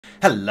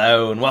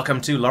Hello and welcome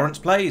to Laurence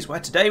Plays, where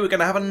today we're going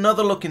to have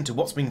another look into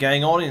what's been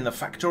going on in the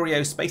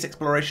Factorio space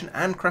exploration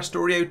and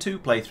Krastorio²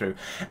 playthrough.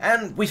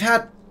 And we've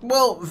had,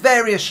 well,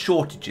 various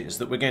shortages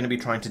that we're going to be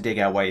trying to dig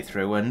our way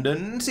through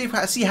and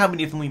see how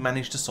many of them we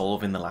managed to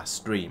solve in the last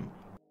stream.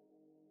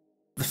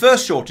 The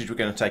first shortage we're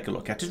going to take a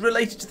look at is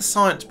related to the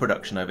science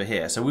production over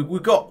here. So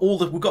we've got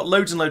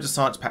loads and loads of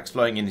science packs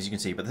flowing in, as you can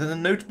see, but there's a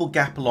notable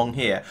gap along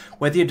here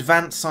where the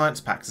advanced science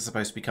packs are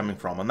supposed to be coming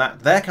from, and that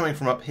they're coming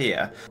from up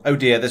here. Oh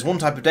dear, there's one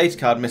type of data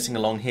card missing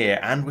along here,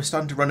 and we're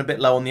starting to run a bit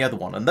low on the other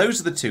one. And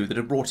those are the two that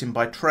are brought in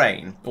by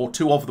train, or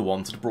two of the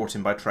ones that are brought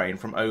in by train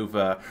from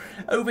over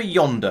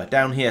yonder,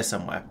 down here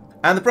somewhere.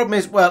 And the problem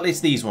is, well, it's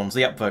these ones,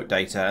 the upvote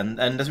data, and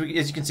as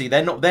you can see,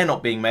 they're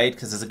not being made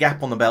because there's a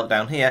gap on the belt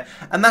down here,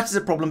 and that is a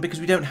problem because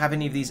we don't have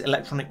any of these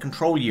electronic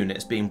control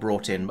units being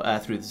brought in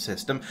through the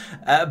system,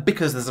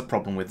 because there's a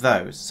problem with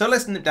those. So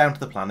let's nip down to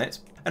the planet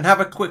and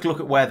have a quick look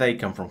at where they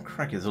come from.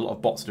 Crikey, there's a lot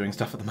of bots doing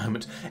stuff at the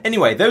moment.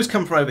 Anyway, those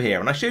come from over here,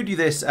 and I showed you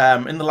this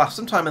sometime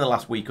in the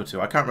last week or two.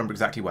 I can't remember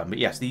exactly when, but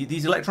yes,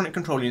 these electronic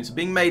control units are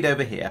being made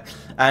over here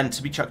and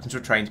to be chucked into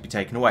a train to be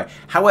taken away.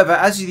 However,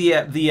 as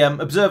the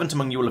observant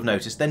among you will have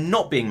noticed, they're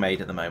not being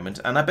made at the moment,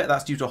 and I bet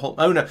that's due to a whole.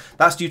 Oh no,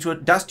 that's due to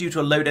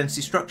a low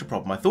density structure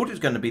problem. I thought it was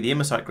going to be the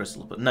imersuim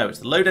crystals, but no, it's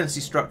the low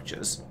density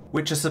structures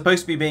which are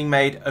supposed to be being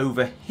made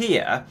over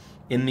here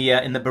in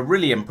the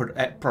beryllium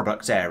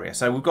products area.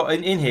 So we've got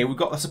in here we've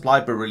got the supply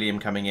of beryllium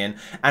coming in,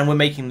 and we're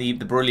making the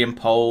beryllium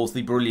poles,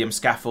 the beryllium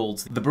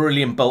scaffolds, the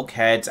beryllium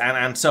bulkheads,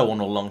 and so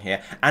on along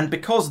here. And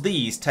because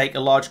these take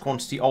a large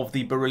quantity of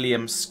the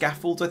beryllium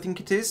scaffolds, I think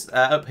it is,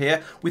 up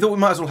here, we thought we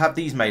might as well have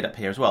these made up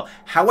here as well.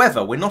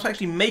 However, we're not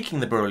actually making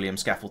the beryllium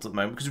scaffolds at the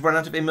moment because we've run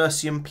out of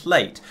immersium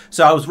plate.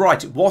 So I was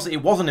right, it was an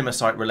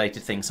imersite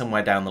related thing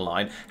somewhere down the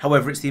line.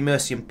 However, it's the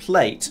immersium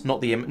plate, not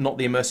the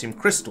immersium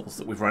crystals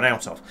that we've run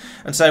out of.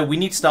 And so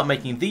we need to start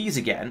making these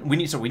again. We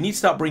need to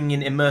start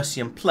bringing in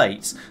immersium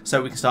plates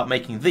so we can start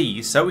making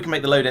these, so we can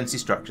make the low density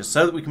structures,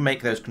 so that we can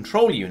make those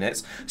control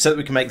units, so that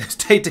we can make those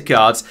data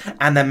cards,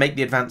 and then make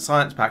the advanced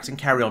science packs and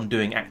carry on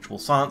doing actual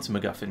science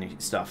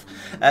MacGuffin stuff.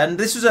 And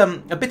this was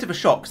a bit of a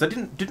shock because I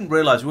didn't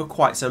realise we were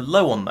quite so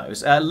low on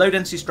those. Low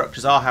density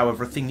structures are,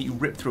 however, a thing that you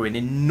rip through in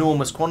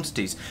enormous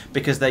quantities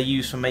because they're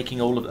used for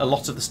making a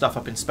lot of the stuff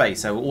up in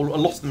space. So a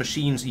lot of the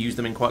machines use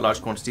them in quite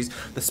large quantities.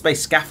 The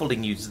space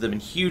scaffolding uses them in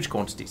huge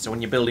quantities. So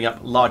when you're building up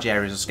large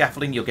areas of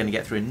scaffolding, you're going to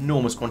get through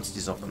enormous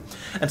quantities of them.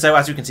 And so,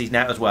 as you can see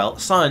now as well,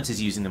 science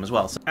is using them as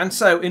well. And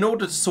so, in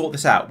order to sort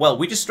this out, well,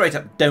 we just straight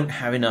up don't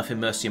have enough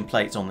immersium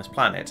plates on this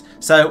planet.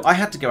 So I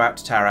had to go out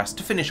to Taras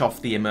to finish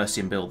off the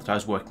immersium build that I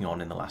was working on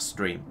in the last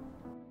stream.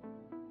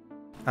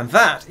 And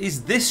that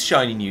is this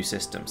shiny new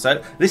system.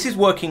 So this is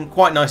working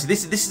quite nicely.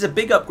 This is a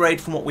big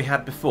upgrade from what we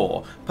had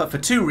before, but for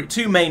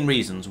two main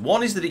reasons.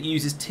 One is that it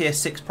uses tier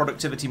 6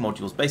 productivity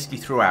modules basically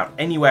throughout,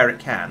 anywhere it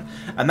can,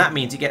 and that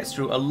means it gets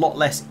through a lot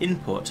less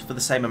input for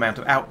the same amount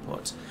of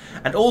output.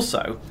 And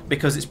also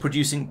because it's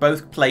producing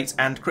both plates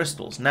and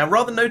crystals. Now,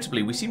 rather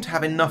notably, we seem to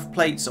have enough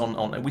plates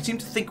we seem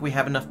to think we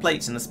have enough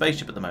plates in the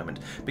spaceship at the moment,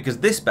 because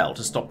this belt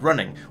has stopped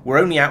running. We're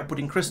only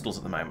outputting crystals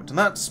at the moment, and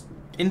that's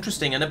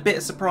interesting and a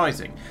bit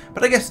surprising.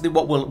 But I guess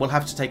what we'll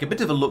have to take a bit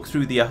of a look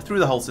through the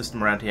whole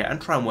system around here and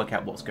try and work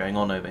out what's going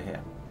on over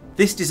here.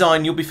 This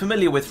design you'll be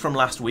familiar with from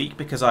last week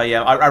because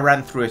I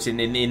ran through it in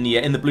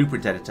the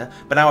blueprint editor,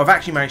 but now I've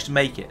actually managed to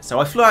make it. So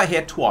I flew out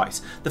here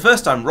twice. The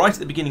first time, right at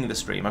the beginning of the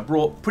stream, I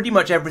brought pretty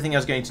much everything I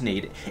was going to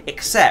need,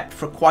 except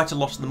for quite a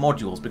lot of the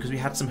modules because we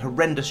had some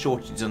horrendous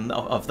shortages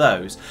of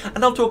those,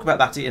 and I'll talk about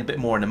that a bit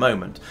more in a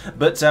moment.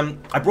 But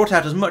I brought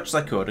out as much as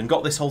I could and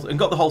got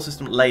the whole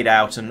system laid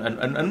out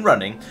and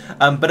running.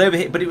 But over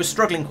here, it was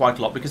struggling quite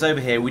a lot because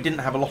over here we didn't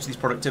have a lot of these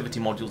productivity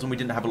modules and we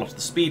didn't have a lot of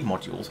the speed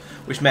modules,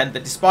 which meant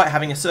that despite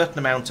having a certain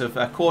amount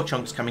of core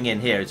chunks coming in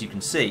here, as you can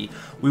see,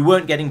 we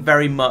weren't getting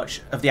very much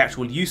of the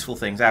actual useful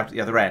things out at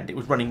the other end. It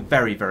was running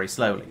very, very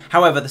slowly.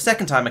 However, the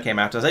second time I came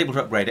out, I was able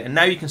to upgrade it, and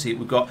now you can see that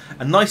we've got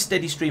a nice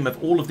steady stream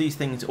of all of these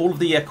things, all of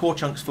the core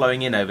chunks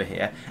flowing in over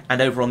here, and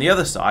over on the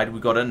other side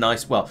we've got a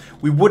nice, well,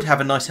 we would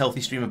have a nice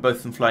healthy stream of both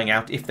of them flowing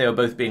out if they were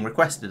both being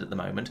requested at the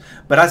moment,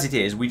 but as it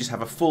is, we just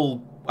have a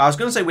full, I was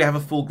going to say we have a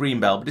full green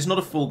belt, but it's not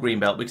a full green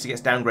belt because it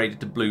gets downgraded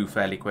to blue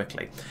fairly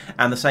quickly.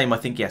 And the same, I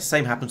think, yes,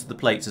 same happens to the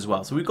plates as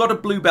well. So we've got a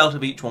blue belt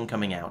of each one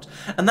coming out,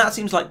 and that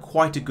seems like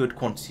quite a good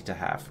quantity to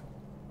have.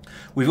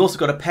 We've also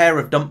got a pair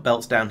of dump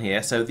belts down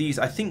here, so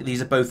I think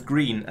these are both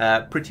green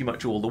pretty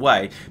much all the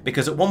way,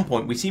 because at one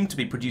point we seem to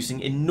be producing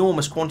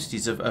enormous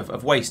quantities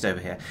of waste over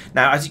here.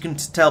 Now, as you can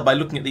tell by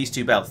looking at these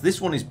two belts, this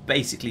one is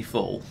basically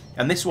full,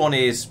 and this one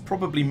is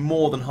probably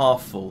more than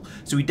half full,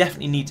 so we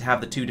definitely need to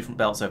have the two different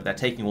belts over there,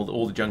 taking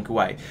all the junk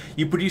away.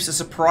 You produce a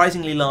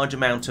surprisingly large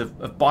amount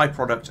of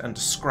byproduct and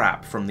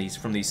scrap from these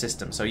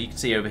systems, so you can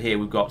see over here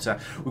we've got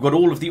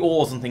all of the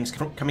ores and things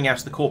coming out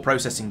of the core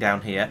processing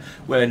down here,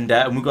 and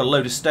we've got a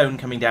load of stone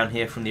coming down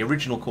here from the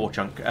original core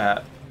chunk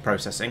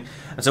processing,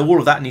 and so all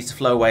of that needs to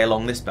flow away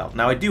along this belt.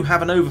 Now I do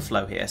have an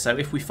overflow here, so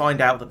if we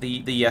find out that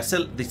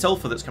the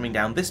sulfur that's coming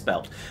down this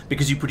belt,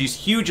 because you produce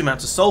huge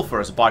amounts of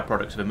sulfur as a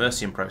byproduct of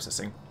immersium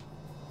processing,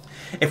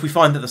 if we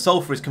find that the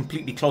sulfur is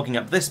completely clogging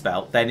up this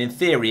belt, then in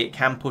theory it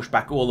can push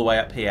back all the way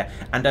up here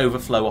and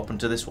overflow up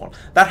into this one.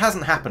 That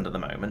hasn't happened at the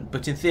moment,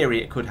 but in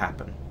theory it could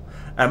happen.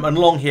 And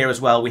along here as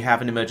well, we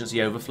have an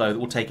emergency overflow that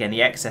will take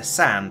any excess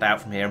sand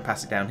out from here and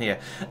pass it down here.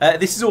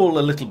 This is all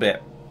a little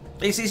bit...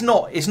 It's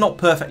not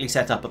perfectly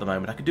set up at the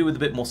moment. I could do with a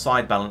bit more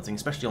side balancing,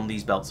 especially on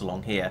these belts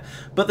along here.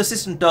 But the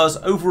system does,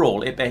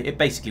 overall, it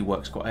basically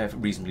works quite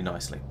reasonably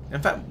nicely. In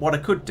fact, what I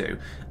could do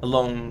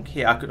along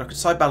here, I could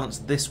side balance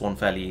this one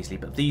fairly easily,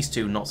 but these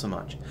two not so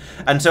much.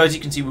 And so as you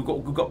can see, we've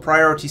got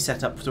priorities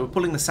set up. So we're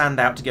pulling the sand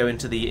out to go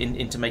into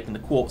into making the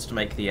quartz to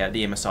make the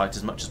imersite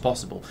as much as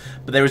possible.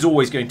 But there is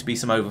always going to be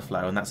some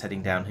overflow, and that's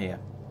heading down here.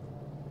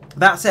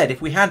 That said,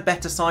 if we had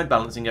better side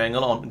balancing going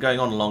on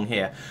along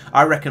here,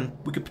 I reckon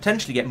we could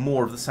potentially get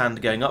more of the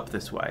sand going up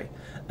this way.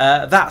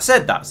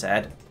 That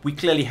said, we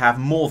clearly have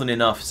more than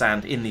enough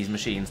sand in these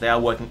machines. They are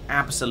working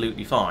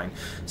absolutely fine,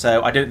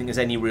 so I don't think there's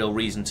any real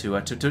reason to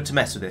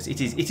mess with this.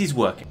 It is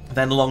working.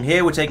 Then along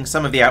here, we're taking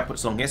some of the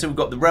outputs along here. So we've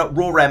got the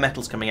raw rare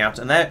metals coming out,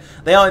 and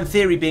they are in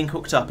theory being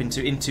hooked up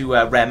into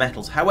rare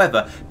metals.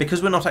 However,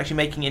 because we're not actually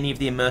making any of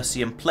the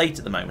immersium plate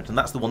at the moment, and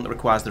that's the one that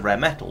requires the rare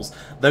metals,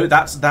 though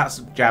that's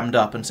jammed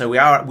up, and so we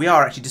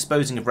are actually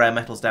disposing of rare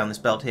metals down this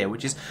belt here,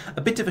 which is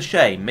a bit of a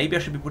shame. Maybe I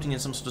should be putting in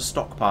some sort of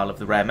stockpile of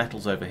the rare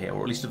metals over here,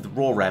 or at least of the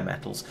raw rare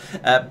metals,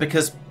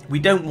 because we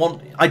don't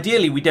want,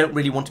 ideally we don't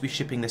really want to be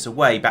shipping this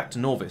away back to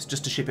Norvis,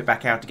 just to ship it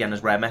back out again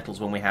as rare metals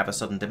when we have a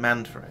sudden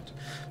demand for it.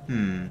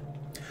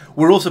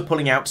 We're also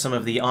pulling out some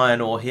of the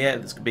iron ore here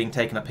that's being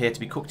taken up here to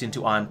be cooked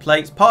into iron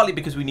plates, partly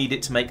because we need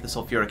it to make the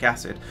sulfuric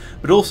acid,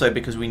 but also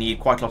because we need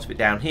quite a lot of it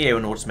down here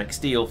in order to make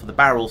steel for the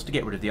barrels to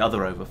get rid of the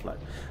other overflow.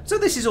 So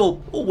this is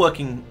all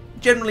working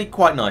generally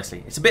quite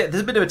nicely. There's a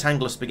bit of a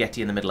tangle of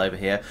spaghetti in the middle over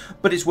here,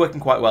 but it's working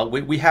quite well.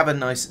 We have a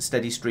nice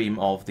steady stream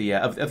of the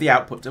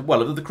output,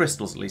 well, of the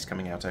crystals at least,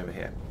 coming out over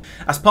here.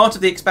 As part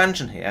of the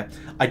expansion here,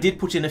 I did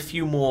put in a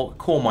few more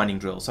core mining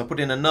drills. So I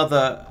put in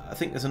another, I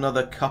think there's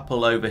another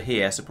couple over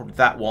here, so probably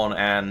that one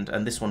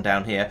and this one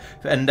down here.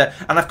 And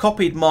I've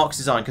copied Marc's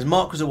design, because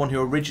Marc was the one who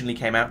originally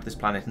came out to this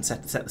planet and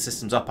set the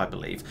systems up, I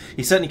believe.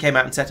 He certainly came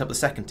out and set up the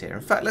second tier.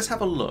 In fact, let's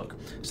have a look.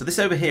 So this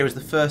over here is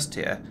the first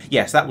tier.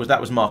 Yes, that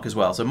was Marc as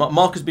well. So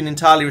Marc has been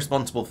entirely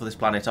responsible for this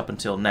planet up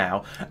until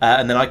now,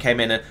 and then I came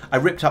in and I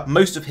ripped up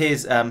most of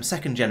his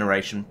second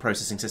generation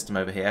processing system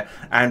over here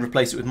and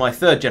replaced it with my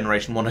third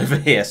generation one over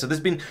here. So there's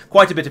been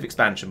quite a bit of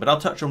expansion, but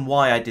I'll touch on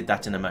why I did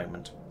that in a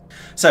moment.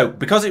 So,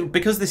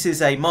 because this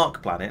is a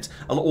Marc planet,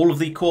 all of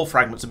the core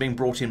fragments are being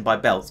brought in by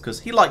belts,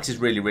 because he likes his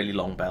really, really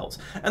long belts.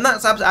 And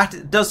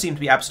that does seem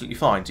to be absolutely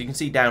fine. So you can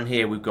see down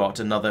here we've got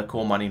another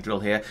core mining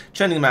drill here,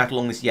 churning them out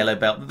along this yellow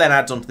belt, that then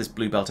adds onto this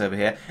blue belt over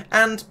here.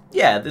 And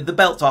yeah, the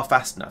belts are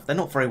fast enough. They're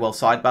not very well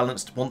side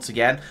balanced, once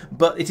again,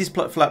 but it is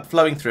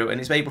flowing through, and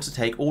it's able to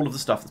take all of the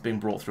stuff that's being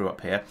brought through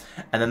up here,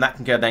 and then that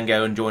can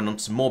go and join onto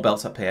some more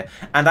belts up here.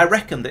 And I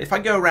reckon that if I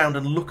go around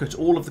and look at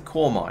all of the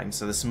core mines,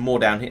 so there's some more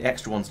down here,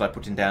 extra ones that I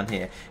put in down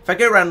here, if I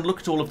go around and look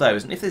at all of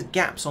those, and if there's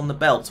gaps on the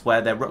belts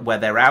where they're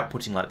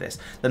outputting like this,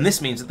 then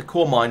this means that the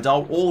core mines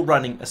are all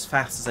running as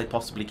fast as they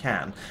possibly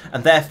can,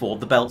 and therefore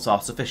the belts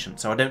are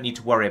sufficient, so I don't need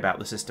to worry about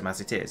the system as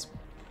it is.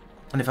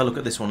 And if I look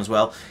at this one as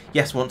well,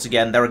 yes, once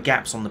again, there are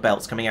gaps on the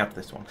belts coming out of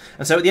this one.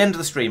 And so at the end of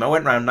the stream, I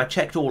went around and I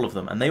checked all of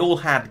them, and they all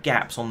had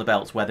gaps on the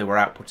belts where they were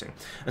outputting.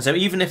 And so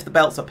even if the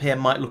belts up here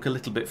might look a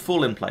little bit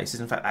full in places,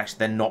 in fact, actually,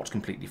 they're not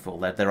completely full.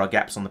 There are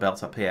gaps on the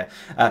belts up here.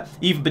 But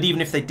even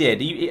if they did,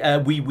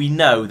 we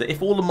know that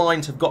if all the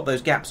mines have got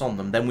those gaps on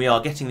them, then we are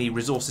getting the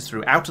resources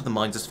through out of the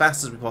mines as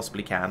fast as we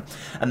possibly can.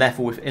 And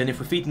therefore, if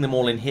we're feeding them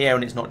all in here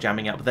and it's not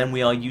jamming up, then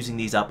we are using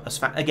these up as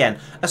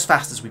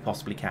fast as we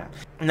possibly can.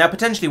 Now,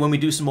 potentially, when we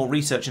do some more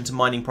research into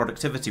mining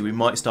productivity, we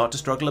might start to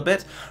struggle a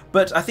bit,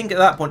 but I think at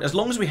that point, as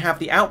long as we have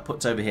the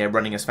outputs over here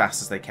running as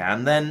fast as they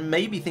can, then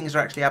maybe things are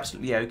actually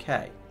absolutely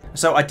okay.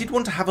 So I did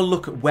want to have a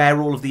look at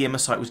where all of the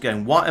imersite was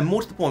going, and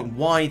more to the point,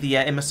 why the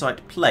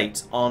imersite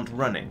plates aren't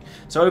running.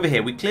 So over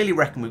here, we clearly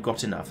reckon we've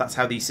got enough. That's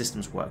how these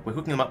systems work. We're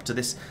hooking them up to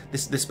this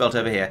belt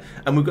over here,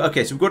 and so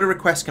we've got a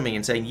request coming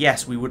in saying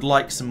yes, we would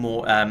like some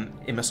more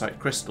imersite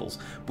crystals.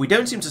 We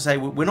don't seem to say,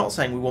 we're not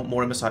saying we want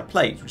more imersite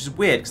plates, which is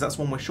weird because that's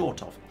one we're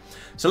short of.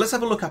 So let's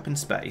have a look up in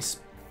space.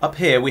 Up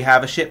here we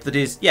have a ship that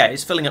is,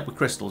 it's filling up with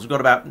crystals. We've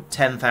got about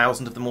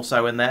 10,000 of them or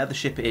so in there. The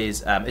ship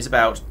is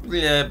about a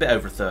bit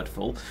over a third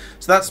full.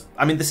 So that's,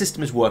 the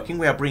system is working.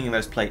 We are bringing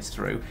those plates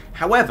through.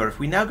 However, if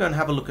we now go and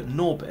have a look at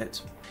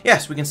Norbit,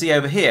 yes, we can see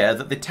over here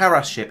that the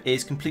Taras ship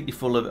is completely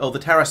full of, or the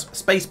Taras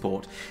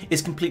spaceport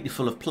is completely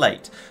full of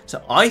plate.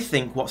 So I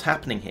think what's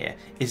happening here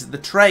is that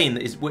the train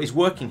that is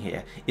working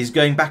here is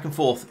going back and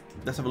forth.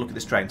 Let's have a look at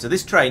this train. So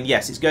this train,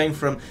 yes, it's going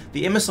from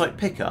the imersite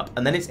pickup,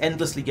 and then it's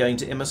endlessly going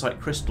to imersite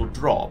crystal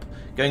drop,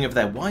 going over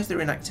there. Why is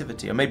there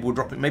inactivity? Or maybe we'll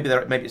drop it. Maybe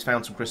it's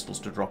found some crystals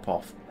to drop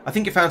off. I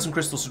think it found some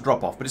crystals to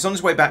drop off, but it's on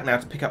its way back now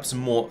to pick up some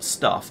more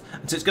stuff.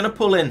 And so it's going to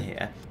pull in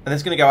here, and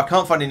it's going to go, I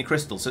can't find any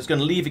crystals, so it's going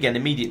to leave again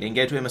immediately and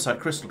go to Imersite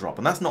crystal drop,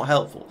 and that's not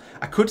helpful.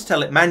 I could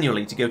tell it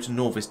manually to go to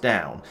Norvis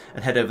down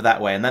and head over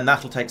that way, and then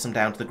that'll take some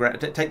down to the ground,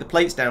 take the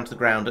plates down to the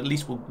ground. At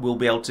least we'll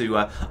be able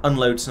to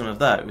unload some of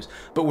those.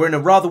 But we're in a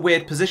rather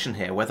weird position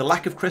here, where the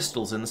lack of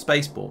crystals in the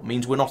spaceport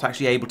means we're not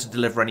actually able to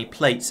deliver any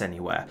plates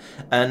anywhere.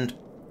 And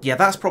yeah,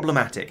 that's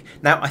problematic.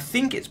 Now, I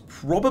think it's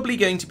probably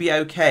going to be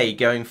okay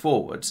going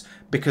forwards,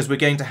 because we're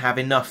going to have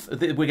enough,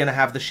 we're going to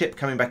have the ship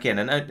coming back in,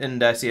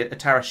 and see, a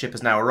Terra ship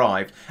has now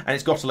arrived, and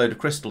it's got a load of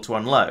crystal to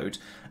unload.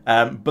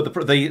 But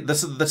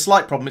the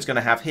slight problem it's going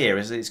to have here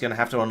is it's going to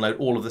have to unload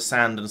all of the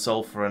sand and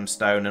sulfur and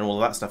stone and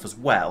all of that stuff as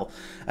well,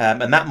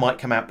 and that might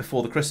come out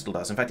before the crystal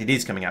does. In fact, it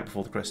is coming out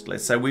before the crystal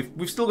is, so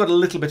we've still got a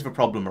little bit of a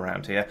problem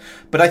around here.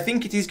 But I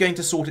think it is going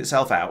to sort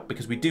itself out,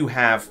 because we do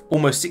have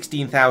almost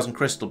 16,000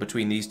 crystal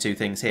between these two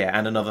things here,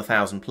 and another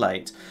 1,000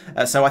 plate.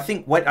 So I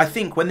think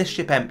when this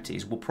ship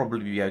empties, we'll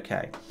probably be okay.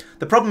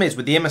 The problem is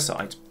with the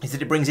Immersite is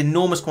that it brings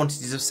enormous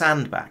quantities of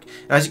sand back.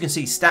 And as you can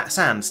see,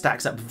 sand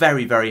stacks up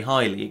very, very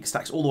highly. It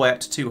stacks all the way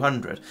up to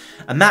 200.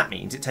 And that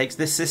means it takes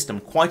this system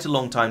quite a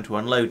long time to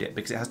unload it,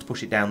 because it has to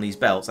push it down these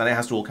belts, and it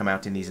has to all come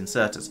out in these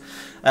inserters.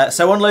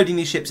 So unloading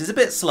these ships is a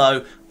bit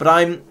slow, but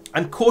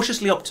I'm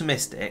cautiously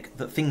optimistic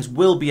that things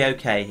will be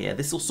okay here.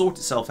 This will sort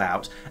itself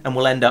out, and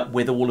we'll end up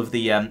with all of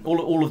the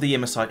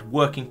Immersite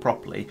working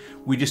properly.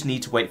 We just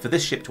need to wait for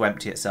this ship to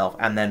empty itself,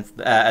 and then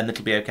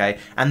it'll be okay.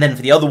 And then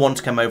for the other one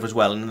to come over as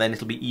well, and then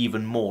it'll be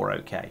even more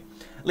okay.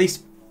 At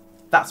least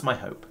that's my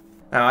hope.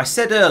 Now, I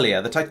said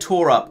earlier that I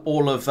tore up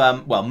all of,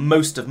 well,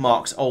 most of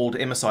Marc's old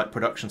Immersite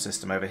production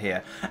system over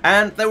here,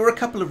 and there were a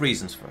couple of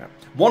reasons for it.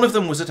 One of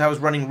them was that I was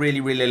running really,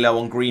 really low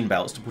on green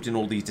belts to put in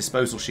all these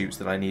disposal chutes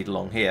that I need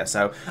along here,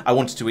 so I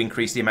wanted to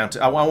increase the amount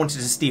of, I wanted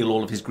to steal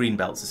all of his green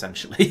belts,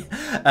 essentially.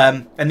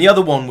 And the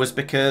other one was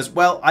because,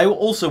 well, I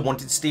also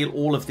wanted to steal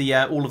all of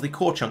the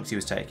core chunks he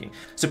was taking.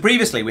 So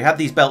previously, we had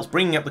these belts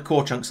bringing up the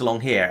core chunks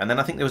along here, and then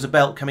I think there was a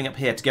belt coming up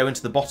here to go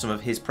into the bottom of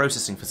his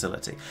processing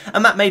facility.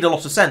 And that made a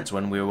lot of sense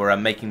when we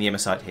were making the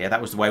Immersite here. That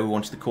was the way we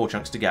wanted the core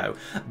chunks to go.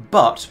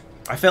 But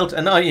I felt,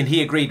 and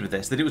he agreed with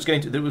this, that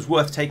it was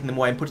worth taking them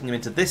away and putting them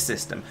into this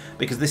system,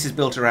 because this is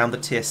built around the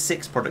tier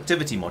 6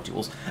 productivity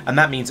modules, and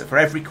that means that for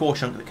every core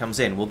chunk that comes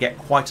in, we'll get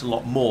quite a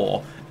lot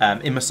more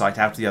Immersite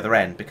out of the other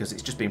end, because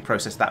it's just being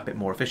processed that bit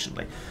more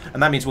efficiently.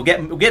 And that means we'll get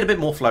a bit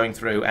more flowing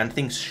through, and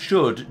things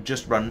should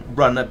just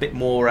run a bit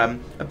more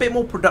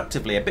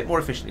productively, a bit more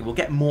efficiently. We'll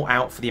get more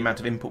out for the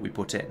amount of input we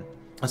put in.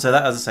 And so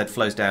that, as I said,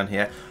 flows down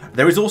here.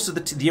 There is also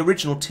the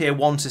original Tier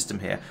 1 system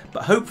here,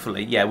 but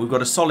hopefully, yeah, we've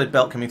got a solid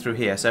belt coming through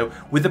here. So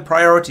with the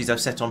priorities I've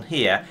set on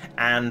here,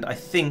 and I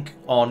think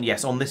on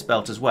this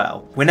belt as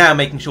well, we're now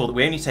making sure that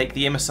we only take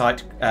the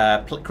Immersite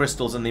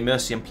crystals and the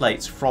Immersion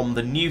plates from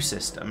the new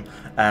system,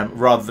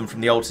 rather than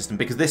from the old system,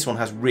 because this one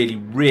has really,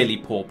 really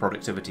poor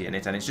productivity in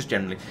it, and it's just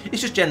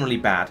generally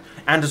bad.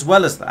 And as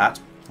well as that,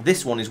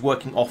 this one is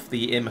working off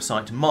the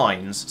Immersite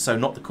mines, so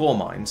not the core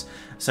mines.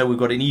 So we've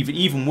got an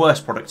even worse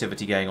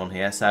productivity going on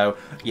here. So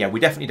yeah, we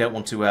definitely don't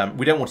want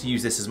to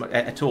use this as much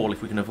at all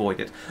if we can avoid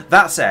it.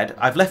 That said,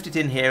 I've left it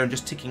in here and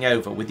just ticking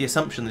over with the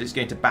assumption that it's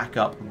going to back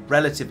up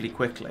relatively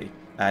quickly.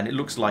 And it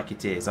looks like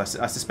it is. I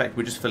suspect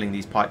we're just filling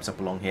these pipes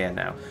up along here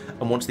now.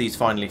 And once these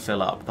finally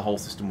fill up, the whole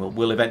system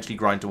will eventually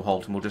grind to a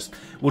halt, and we'll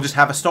just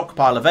have a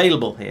stockpile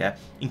available here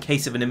in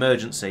case of an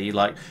emergency,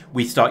 like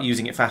we start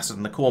using it faster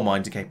than the core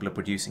mines are capable of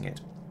producing it.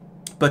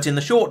 But in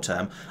the short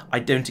term, I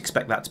don't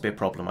expect that to be a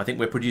problem. I think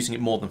we're producing it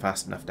more than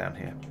fast enough down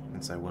here.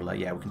 And so we'll,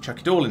 yeah, we can chuck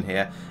it all in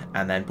here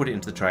and then put it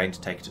into the train to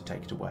take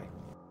it away.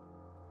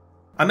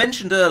 I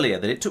mentioned earlier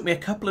that it took me a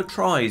couple of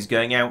tries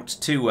going out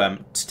to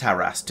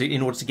Taras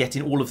in order to get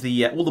in all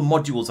the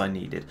modules I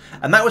needed,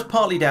 and that was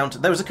partly down to,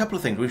 there was a couple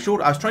of things.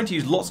 I was trying to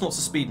use lots and lots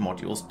of speed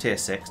modules, tier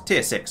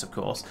 6 of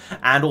course,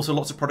 and also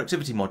lots of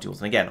productivity modules,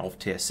 and again of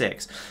tier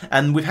 6.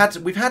 And we've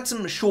had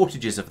some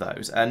shortages of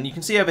those, and you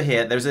can see over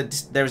here there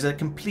is a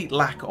complete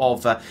lack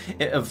of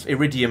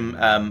iridium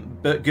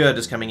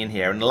girders coming in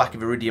here, and a lack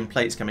of iridium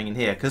plates coming in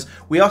here, because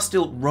we are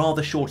still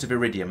rather short of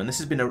iridium, and this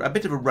has been a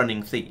bit of a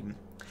running theme.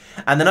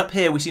 And then up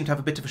here we seem to have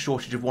a bit of a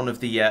shortage of one of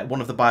the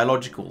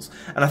biologicals,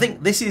 and I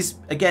think this is,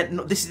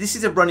 again, this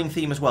is a running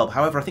theme as well.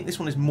 However, I think this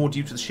one is more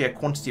due to the sheer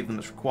quantity of them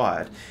that's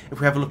required. If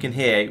we have a look in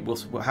here,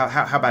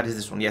 how bad is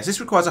this one? Yes, this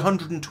requires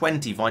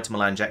 120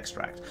 vitamelange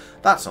extract.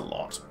 That's a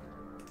lot.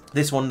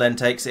 This one then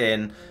takes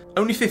in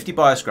only 50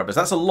 bioscrubbers.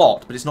 That's a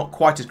lot, but it's not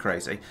quite as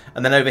crazy.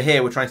 And then over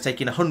here, we're trying to take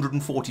in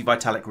 140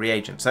 vitalic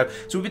reagents. So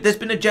there's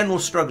been a general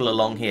struggle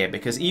along here,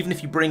 because even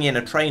if you bring in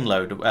a train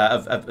load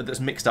that's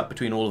mixed up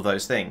between all of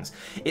those things,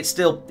 it's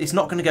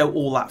not going to go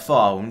all that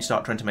far when you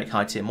start trying to make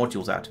high-tier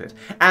modules out of it.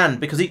 And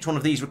because each one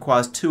of these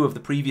requires 2 of the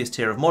previous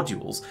tier of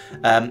modules,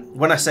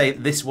 when I say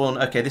this one,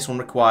 okay, this one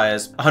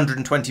requires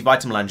 120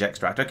 vitamelange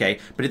extract, okay,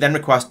 but it then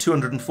requires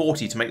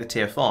 240 to make the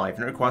tier 5,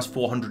 and it requires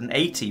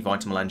 480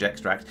 vitamelange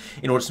extract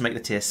in order to make the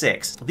tier 6.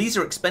 6. These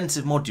are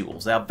expensive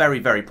modules. They are very,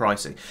 very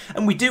pricey.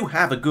 And we do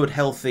have a good,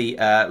 healthy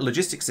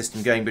logistics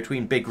system going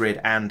between Big Grid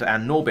and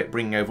Norbit,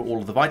 bringing over all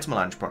of the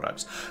Vitamelange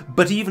products.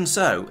 But even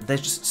so,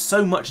 there's just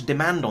so much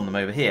demand on them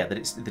over here that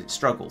it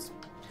struggles.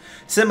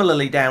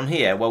 Similarly, down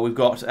here, where we've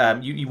got,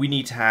 we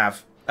need to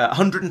have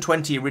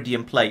 120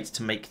 iridium plates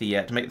to make the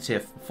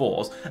tier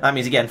 4s. That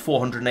means again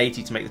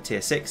 480 to make the tier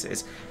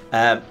 6s,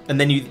 and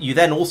then you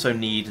then also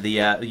need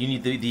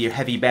the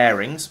heavy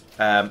bearings,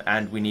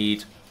 and we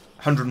need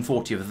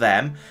 140 of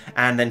them,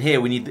 and then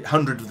here we need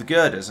 100 of the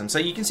girders, and so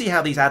you can see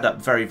how these add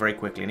up very, very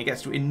quickly, and it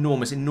gets to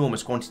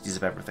enormous quantities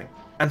of everything.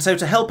 And so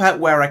to help out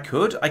where I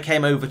could, I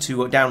came over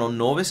to down on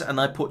Norvis, and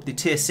I put the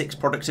tier 6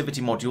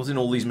 productivity modules in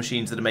all these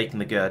machines that are making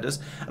the girders,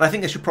 and I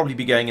think they should probably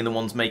be going in the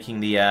ones making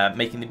the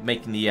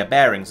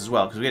bearings as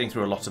well, because we're getting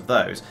through a lot of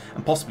those,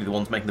 and possibly the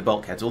ones making the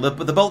bulkheads. Although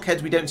the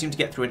bulkheads we don't seem to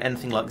get through in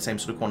anything like the same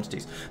sort of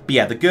quantities. But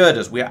yeah, the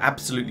girders we are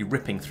absolutely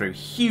ripping through,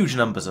 huge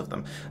numbers of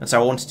them, and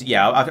so I wanted to,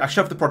 yeah, I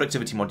shoved the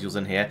productivity modules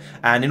in here,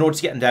 and in order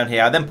to get them down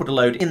here, I then put a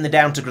load in the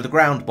down to the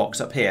ground box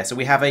up here. So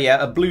we have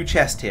a blue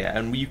chest here,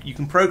 and you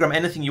can program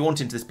anything you want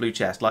into this blue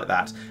chest like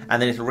that,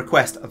 and then it'll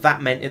request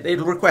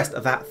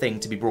that thing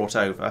to be brought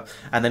over,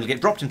 and then it'll get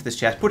dropped into this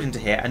chest, put into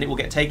here, and it will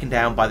get taken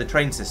down by the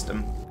train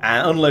system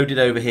and unloaded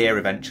over here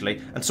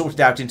eventually, and sorted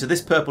out into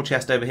this purple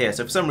chest over here.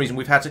 So for some reason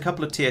we've had a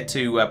couple of tier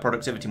 2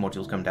 productivity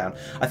modules come down.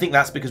 I think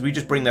that's because we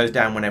just bring those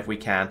down whenever we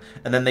can,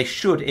 and then they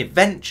should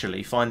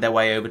eventually find their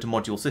way over to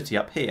Module City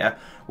up here,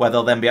 where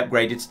they'll then be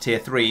upgraded to tier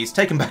 3s,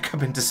 taken back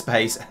up into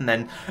space, and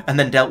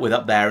then dealt with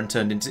up there, and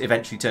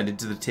eventually turned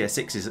into the tier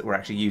 6s that we're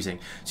actually using.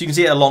 So you can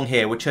see it along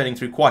here, we're churning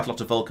through quite a lot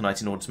of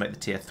vulcanite in order to make the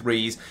tier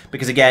 3s,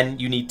 because again,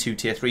 you need 2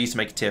 tier 3s to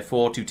make a tier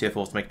 4, 2 tier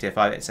 4s to make a tier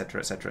 5, etc,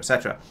 etc,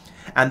 etc.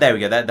 And there we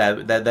go,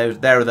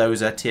 there are those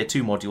tier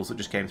 2 modules that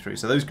just came through,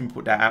 so those can be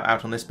put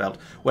out on this belt,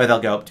 where they'll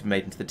go up to be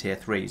made into the tier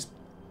 3s.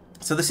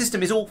 So the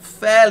system is all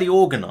fairly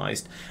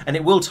organised, and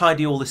it will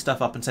tidy all this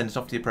stuff up and send it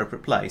off to the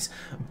appropriate place,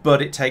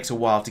 but it takes a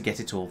while to get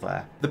it all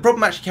there. The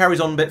problem actually carries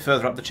on a bit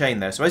further up the chain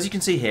though, so as you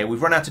can see here,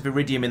 we've run out of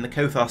iridium in the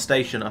Kothar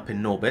station up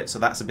in Norbit, so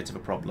that's a bit of a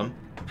problem.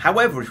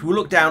 However, if we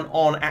look down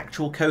on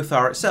actual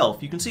Kothar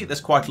itself, you can see there's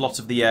quite a lot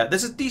of the,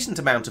 there's a decent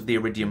amount of the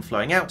iridium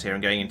flowing out here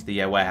and going into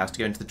the warehouse, to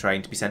go into the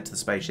train, to be sent to the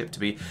spaceship, to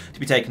be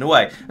taken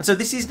away. And so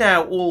this is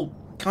now all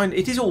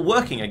it is all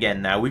working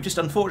again now. We've just,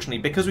 unfortunately,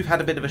 because we've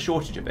had a bit of a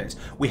shortage of it,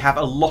 we have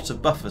a lot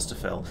of buffers to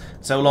fill.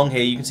 So along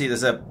here you can see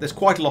there's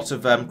quite a lot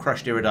of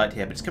crushed iridite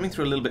here, but it's coming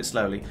through a little bit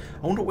slowly.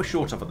 I wonder what we're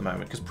short of at the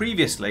moment, because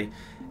previously,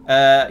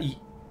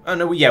 oh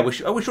no, yeah, we're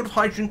short of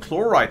hydrogen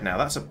chloride now.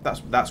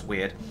 That's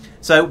weird.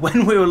 So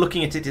when we were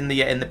looking at it in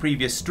the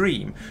previous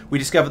stream, we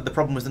discovered the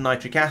problem was the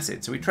nitric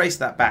acid. So we traced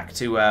that back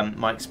to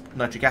Mike's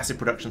nitric acid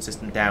production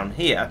system down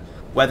here,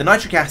 where the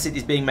nitric acid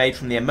is being made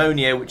from the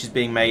ammonia, which is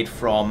being made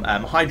from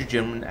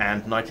hydrogen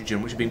and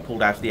nitrogen, which are being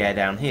pulled out of the air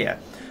down here.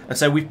 And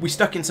so we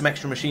stuck in some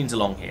extra machines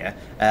along here,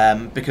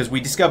 because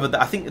we discovered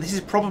that, I think this is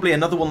probably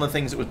another one of the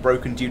things that was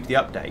broken due to the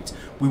update.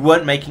 We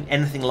weren't making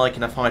anything like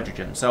enough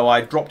hydrogen, so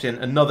I dropped in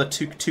another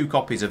two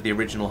copies of the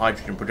original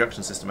hydrogen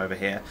production system over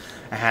here,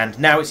 and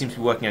now it seems to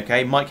be working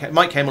okay.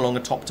 Mike came along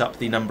and topped up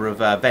the number of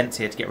vents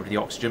here to get rid of the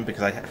oxygen,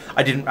 because I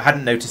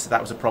hadn't noticed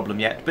that was a problem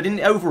yet. But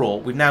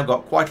overall, we've now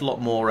got quite a lot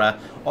more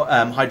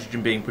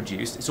hydrogen being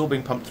produced. It's all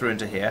being pumped through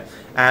into here,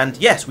 and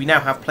yes, we now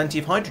have plenty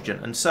of hydrogen.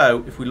 And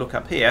so if we look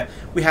up here,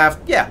 we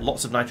have, yeah,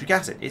 lots of nitric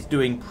acid. It's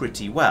doing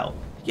pretty well.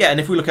 Yeah,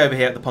 and if we look over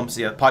here at the pipes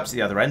at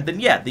the other end,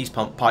 then yeah, these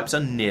pipes are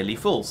nearly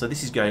full, so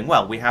this is going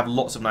well. We have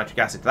lots of nitric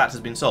acid. That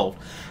has been solved.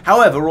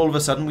 However, all of a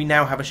sudden, we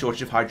now have a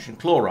shortage of hydrogen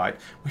chloride,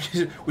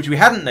 which we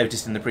hadn't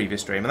noticed in the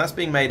previous stream, and that's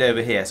being made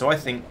over here. So I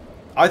think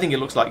it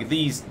looks like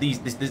the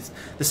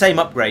same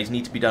upgrades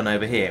need to be done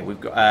over here. We've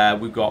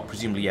got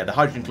presumably, yeah, the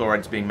hydrogen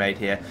chloride is being made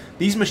here.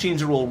 These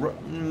machines are all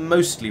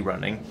mostly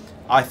running.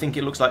 I think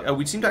it looks like, oh,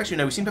 we seem to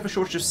have a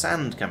shortage of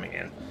sand coming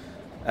in.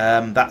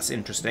 That's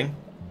interesting.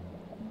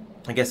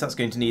 I guess that's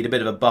going to need a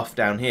bit of a buff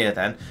down here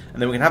then,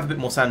 and then we can have a bit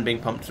more sand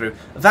being pumped through.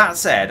 That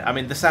said, I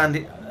mean, the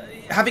sand,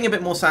 having a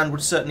bit more sand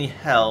would certainly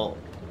help.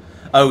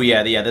 Oh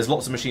yeah, there's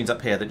lots of machines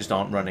up here that just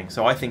aren't running,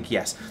 so I think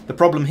yes. The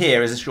problem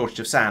here is a shortage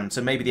of sand,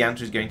 so maybe the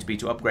answer is going to be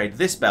to upgrade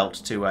this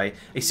belt to a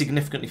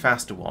significantly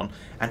faster one.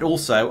 And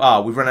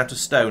also, we've run out of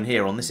stone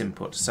here on this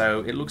input, so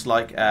it looks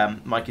like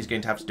Mike is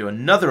going to have to do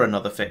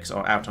another fix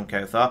out on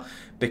Kothar,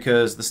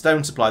 because the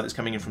stone supply that's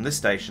coming in from this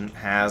station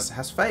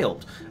has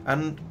failed.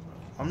 And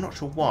I'm not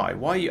sure why.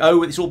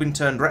 Oh, it's all been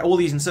turned around. All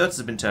these inserters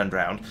have been turned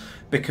around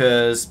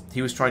because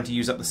he was trying to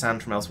use up the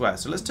sand from elsewhere.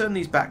 So let's turn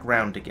these back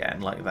round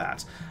again, like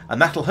that.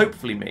 And that'll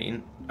hopefully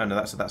mean... Oh no,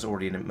 that's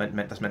already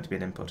that's meant to be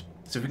an input.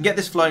 So if we can get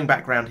this flowing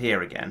back round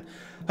here again,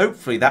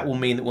 hopefully that will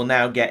mean that we'll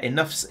now get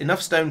enough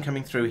stone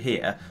coming through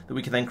here that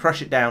we can then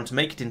crush it down to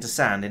make it into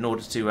sand in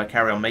order to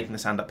carry on making the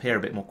sand up here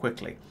a bit more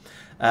quickly.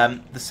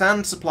 The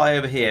sand supply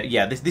over here,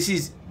 yeah,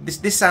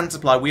 this sand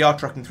supply, we are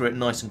trucking through it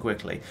nice and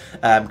quickly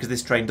because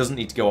this train doesn't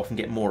need to go off and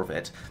get more of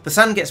it. The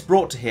sand gets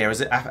brought to here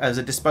as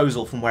a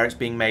disposal from where it's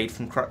being made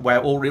from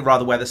where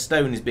the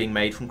stone is being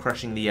made from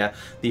crushing the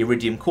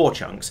iridium core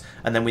chunks,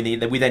 and then we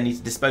then need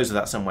to dispose of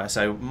that somewhere.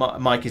 So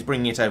Mike is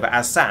bringing it over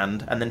as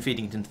sand and then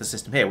feeding it into the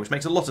system here, which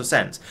makes a lot of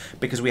sense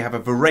because we have a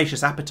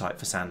voracious appetite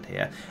for sand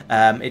here.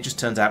 It just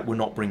turns out we're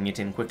not bringing it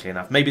in quickly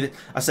enough. Maybe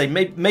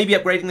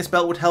upgrading this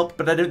belt would help,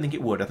 but I don't think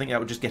it would. I think that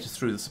would just get us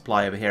through the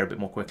supply over here a bit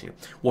more quickly.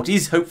 What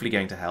is hopefully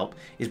going to help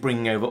is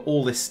bringing over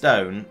all this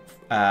stone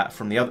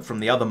from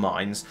the other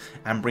mines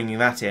and bringing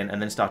that in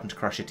and then starting to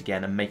crush it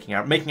again and making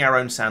our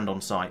own sand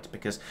on site,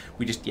 because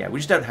we just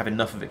don't have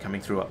enough of it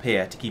coming through up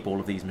here to keep all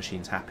of these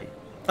machines happy.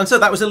 And so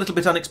that was a little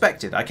bit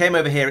unexpected. I came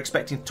over here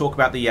expecting to talk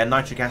about the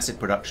nitric acid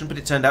production, but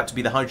it turned out to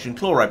be the hydrogen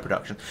chloride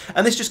production.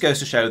 And this just goes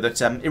to show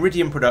that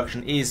iridium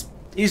production is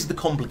the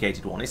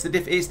complicated one. It's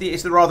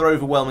the rather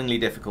overwhelmingly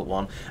difficult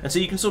one, and so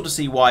you can sort of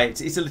see why it's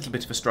a little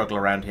bit of a struggle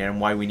around here,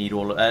 and why we need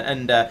all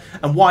and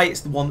why it's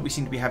the one that we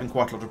seem to be having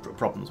quite a lot of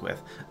problems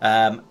with.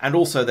 And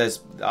also,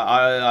 there's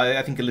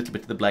I think a little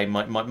bit of the blame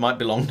might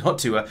belong not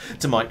to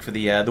Mike for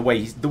the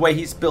way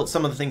he's built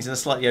some of the things in a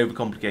slightly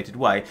overcomplicated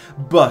way,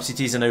 but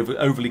it is an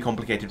overly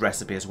complicated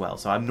recipe as well.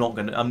 So I'm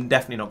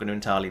definitely not going to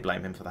entirely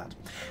blame him for that.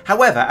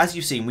 However, as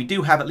you've seen, we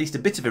do have at least a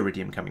bit of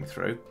iridium coming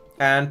through,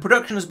 and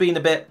production has been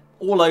a bit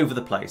all over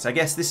the place. I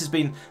guess this has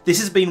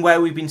been where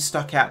we've been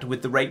stuck at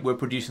with the rate we're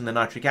producing the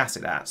nitric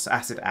acid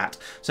at.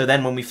 So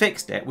then when we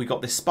fixed it, we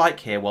got this spike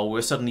here while we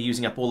were suddenly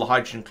using up all the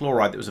hydrogen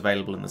chloride that was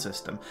available in the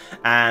system,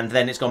 and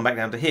then it's gone back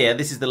down to here.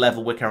 This is the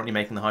level we're currently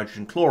making the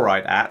hydrogen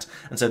chloride at,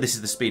 and so this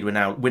is the speed we're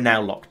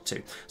now locked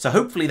to. So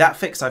hopefully that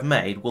fix I've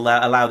made will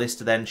allow this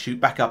to then shoot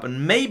back up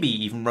and maybe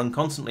even run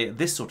constantly at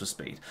this sort of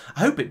speed.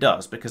 I hope it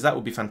does, because that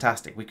would be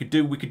fantastic. We could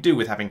do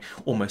with having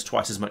almost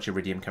twice as much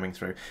iridium coming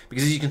through,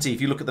 because as you can see, if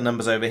you look at the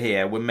numbers over here,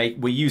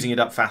 we're using it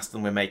up faster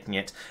than we're making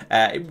it.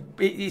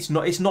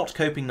 It's not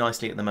coping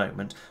nicely at the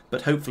moment,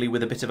 but hopefully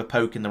with a bit of a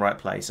poke in the right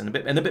place and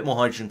a bit more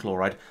hydrogen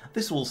chloride,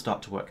 this will all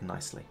start to work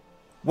nicely.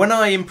 When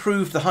I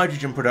improved the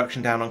hydrogen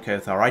production down on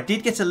Kothar, I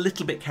did get a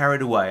little bit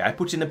carried away. I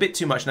put in a bit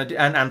too much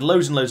and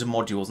loads of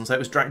modules, and so it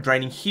was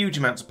draining huge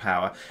amounts of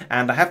power.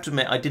 And I have to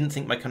admit, I didn't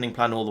think my cunning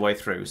plan all the way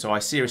through, so I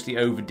seriously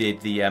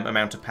overdid the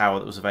amount of power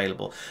that was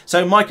available.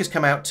 So Mike has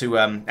come out to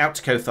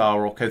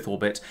Kothar or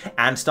Koth-Orbit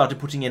and started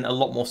putting in a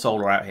lot more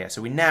solar out here.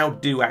 So we now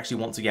do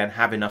actually once again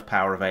have enough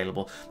power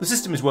available. The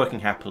system is working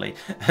happily,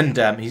 and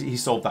he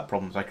solved that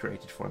problem that I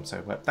created for him.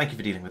 So thank you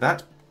for dealing with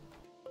that.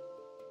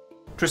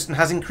 Tristan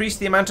has increased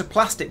the amount of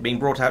plastic being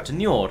brought out to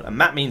Njord, and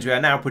that means we are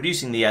now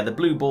producing the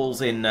blue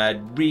balls in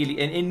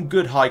in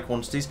good high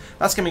quantities.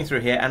 That's coming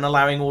through here and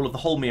allowing all of the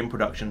holmium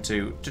production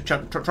to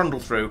trundle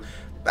through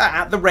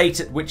at the rate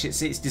at which it's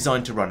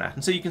designed to run at.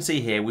 And so you can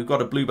see here we've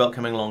got a blue belt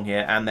coming along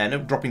here and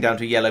then dropping down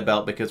to a yellow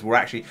belt, because we're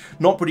actually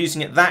not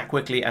producing it that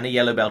quickly and a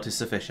yellow belt is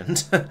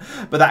sufficient.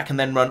 But that can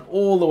then run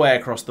all the way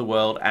across the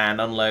world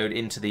and unload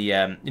into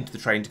the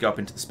train to go up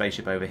into the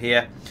spaceship over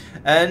here.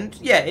 And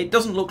yeah, it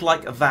doesn't look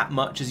like that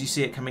much as you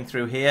see it coming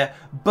through here,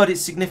 but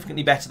it's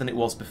significantly better than it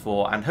was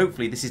before, and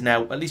hopefully this is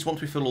now, at least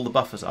once we fill all the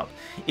buffers up,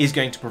 is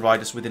going to provide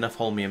us with enough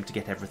holmium to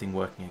get everything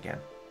working again.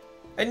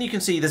 And you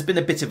can see there's been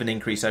a bit of an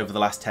increase over the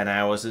last 10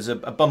 hours. There's a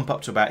bump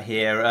up to about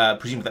here.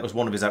 Presumably that was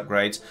one of his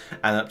upgrades,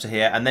 and up to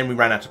here. And then we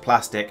ran out of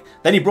plastic.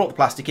 Then he brought the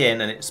plastic in,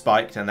 and it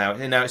spiked, and now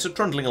it's sort of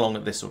trundling along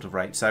at this sort of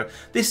rate. So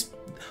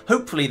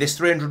hopefully this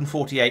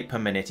 348 per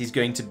minute is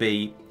going to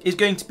be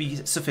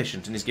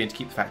sufficient and is going to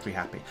keep the factory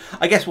happy.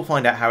 I guess we'll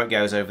find out how it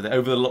goes over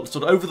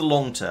the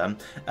long term.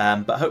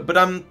 But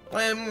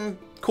I'm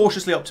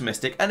cautiously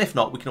optimistic, and if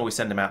not, we can always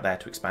send him out there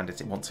to expand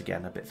it once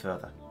again a bit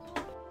further.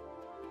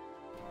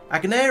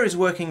 Agneya is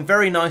working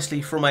very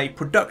nicely from a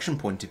production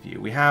point of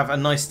view. We have a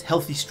nice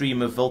healthy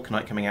stream of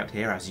vulcanite coming out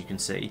here, as you can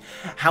see.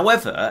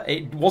 However,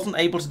 it wasn't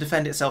able to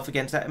defend itself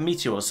against that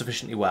meteor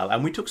sufficiently well,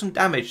 and we took some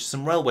damage to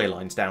some railway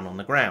lines down on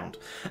the ground.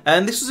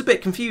 And this was a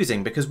bit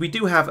confusing because we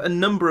do have a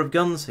number of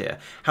guns here.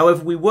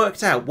 However, we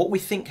worked out what we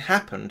think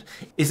happened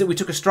is that we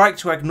took a strike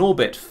to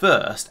Agneya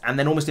first, and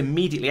then almost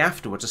immediately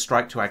afterwards a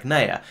strike to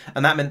Agneya,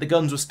 and that meant the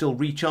guns were still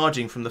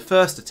recharging from the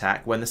first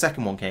attack when the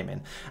second one came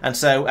in. And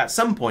so at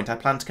some point I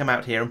plan to come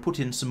out here and put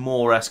in some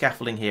more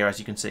scaffolding here, as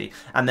you can see,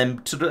 and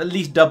then sort of at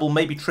least double,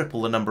 maybe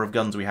triple the number of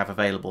guns we have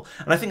available.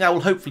 And I think that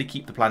will hopefully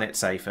keep the planet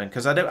safer,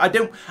 because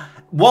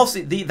whilst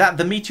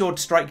the meteor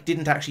strike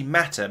didn't actually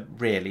matter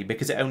really,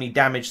 because it only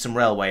damaged some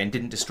railway and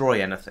didn't destroy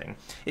anything,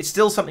 it's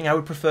still something I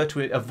would prefer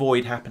to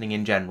avoid happening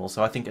in general.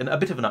 So I think a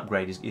bit of an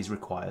upgrade is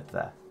required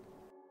there.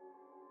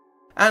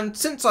 And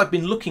since I've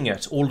been looking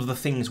at all of the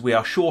things we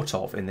are short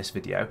of in this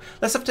video,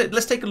 let's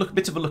take a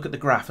bit of a look at the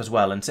graph as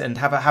well, and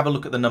have a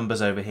look at the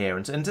numbers over here,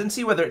 and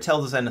see whether it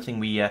tells us anything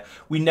we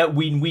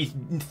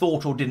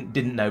thought or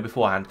didn't know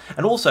beforehand,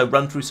 and also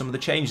run through some of the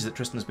changes that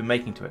Tristan has been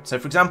making to it. So,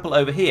 for example,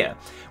 over here,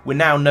 we're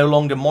now no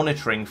longer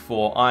monitoring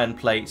for iron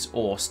plates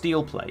or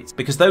steel plates,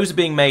 because those are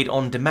being made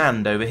on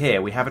demand over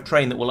here. We have a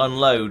train that will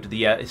unload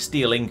the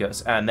steel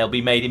ingots, and they'll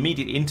be made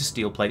immediately into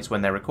steel plates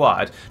when they're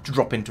required to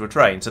drop into a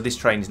train. So this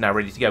train is now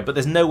ready to go, but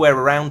there's nowhere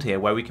around here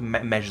where we can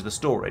measure the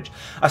storage.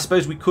 I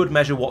suppose we could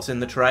measure what's in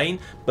the train,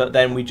 but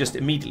then we just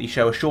immediately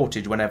show a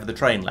shortage whenever the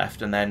train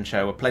left, and then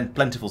show a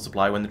plentiful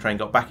supply when the train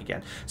got back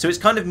again. So it's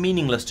kind of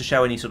meaningless to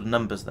show any sort of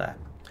numbers there.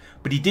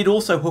 But he did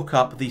also hook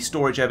up the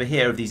storage over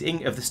here of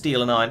the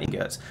steel and iron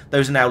ingots.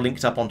 Those are now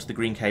linked up onto the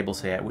green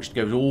cables here, which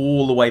goes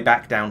all the way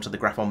back down to the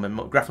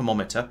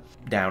graphometer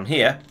down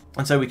here.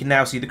 And so we can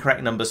now see the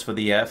correct numbers for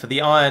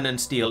the iron and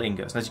steel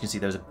ingots. And as you can see,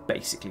 those are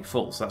basically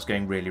full, so that's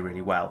going really,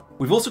 really well.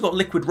 We've also got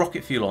liquid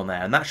rocket fuel on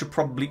there, and that should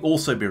probably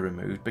also be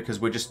removed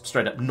because we're just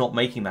straight up not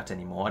making that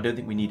anymore. I don't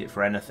think we need it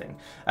for anything,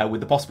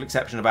 with the possible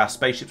exception of our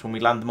spaceships when we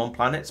land them on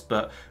planets.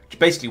 But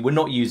basically, we're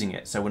not using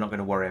it, so we're not going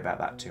to worry about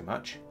that too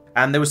much.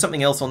 And there was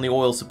something else on the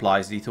oil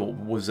supplies that he thought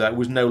was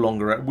no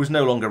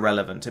longer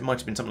relevant. It might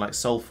have been something like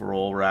sulfur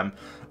or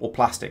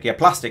plastic. Yeah,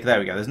 plastic. There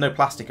we go. There's no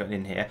plastic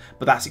in here,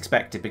 but that's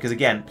expected because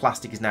again,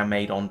 plastic is now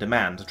made on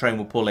demand. The train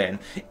will pull in,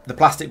 the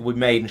plastic will be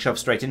made and shoved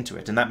straight into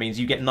it, and that means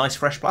you get nice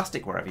fresh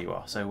plastic wherever you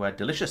are. So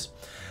delicious.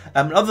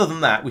 Other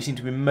than that, we seem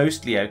to be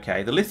mostly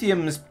okay. The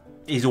lithium's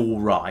is all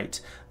right.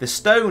 The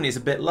stone is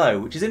a bit low,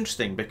 which is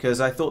interesting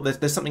because I thought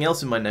there's something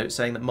else in my notes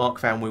saying that Marc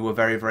found we were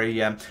very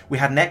we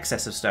had an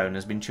excess of stone,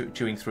 has been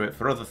chewing through it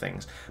for other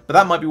things, but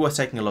that might be worth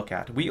taking a look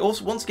at. We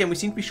also, once again, we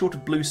seem to be short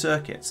of blue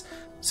circuits.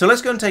 So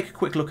let's go and take a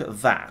quick look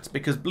at that,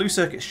 because blue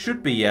circuits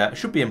should be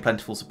in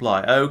plentiful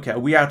supply. Okay, are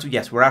we out of?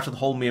 Yes, we're out of the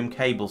holmium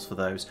cables for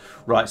those.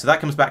 Right, so that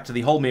comes back to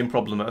the holmium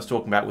problem that I was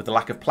talking about with the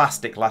lack of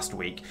plastic last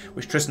week,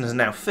 which Tristan has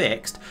now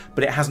fixed,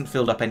 but it hasn't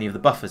filled up any of the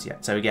buffers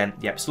yet. So again,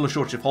 yep, still a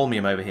shortage of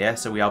holmium over here,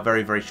 so we are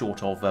very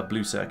short of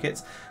blue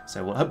circuits.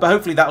 So but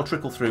hopefully that'll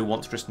trickle through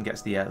once Tristan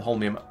gets the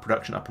holmium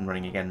production up and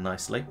running again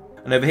nicely.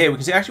 And over here we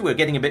can see actually we're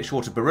getting a bit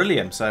short of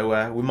beryllium,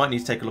 so we might need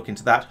to take a look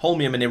into that.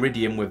 Holmium and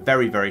iridium we're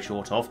very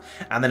short of.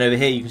 And then over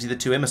here you can see the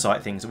two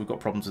imersite things that we've got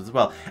problems with as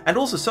well. And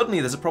also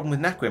suddenly there's a problem with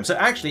naquium. So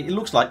actually it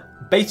looks like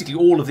basically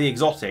all of the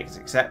exotics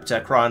except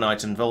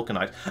cryonite and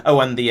vulcanite. Oh,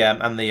 and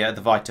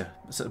the Vita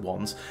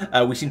ones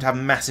we seem to have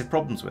massive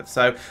problems with.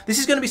 So this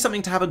is going to be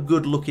something to have a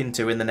good look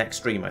into in the next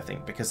stream, I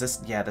think, because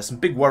there's some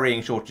big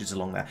worrying shortages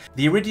along there.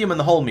 The iridium and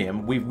the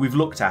holmium we've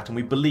looked at, and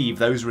we believe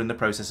those are in the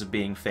process of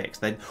being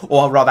fixed,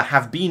 or rather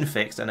have been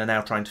fixed and are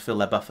now trying to fill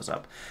their buffers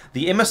up.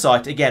 The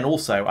imersite again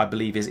also I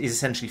believe is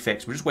essentially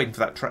fixed. We're just waiting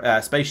for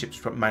that spaceship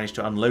to manage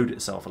to unload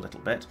itself a little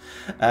bit.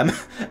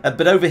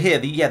 But over here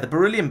the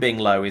beryllium being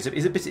low is a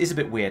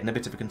bit weird and a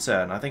bit of a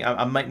concern. I think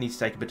I might need to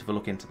take a bit of a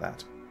look into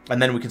that. And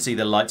then we can see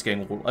the lights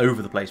going all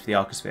over the place for the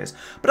arcospheres.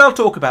 But I'll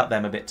talk about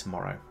them a bit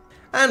tomorrow.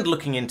 And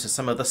looking into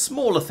some of the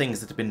smaller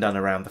things that have been done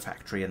around the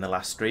factory in the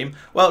last stream,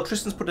 well,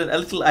 Tristan's put a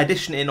little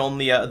addition in on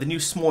the new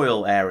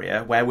smoil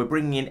area, where we're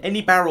bringing in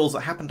any barrels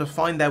that happen to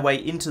find their way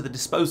into the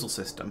disposal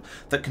system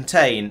that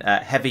contain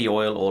heavy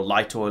oil or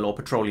light oil or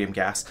petroleum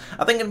gas.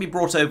 Are then going to be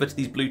brought over to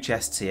these blue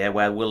chests here,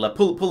 where we'll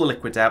pull the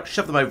liquids out,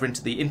 shove them over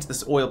into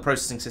this oil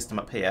processing system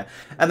up here,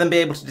 and then be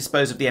able to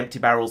dispose of the empty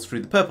barrels through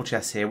the purple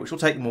chests here, which will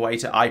take them away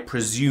to, I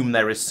presume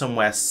there is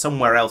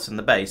somewhere else in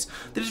the base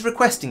that is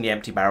requesting the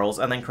empty barrels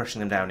and then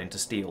crushing them down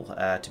into steel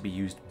to be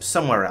used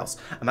somewhere else,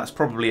 and that's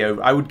probably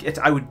over. I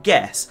would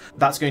guess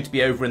that's going to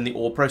be over in the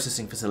ore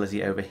processing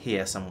facility over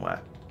here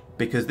somewhere,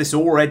 because this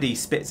already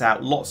spits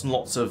out lots and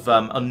lots of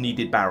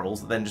unneeded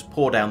barrels that then just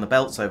pour down the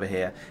belts over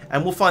here,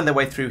 and will find their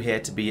way through here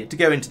to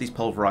go into these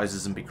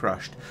pulverizers and be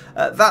crushed.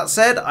 That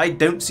said, I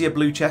don't see a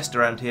blue chest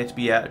around here to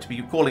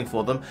be calling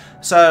for them,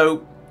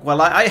 so. Well,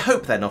 I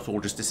hope they're not all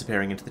just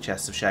disappearing into the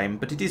chests of shame,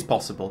 but it is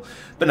possible.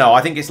 But no,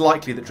 I think it's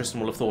likely that Tristan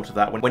will have thought of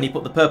that when he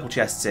put the purple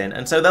chests in,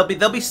 and so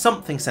there'll be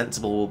something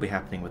sensible will be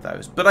happening with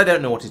those, but I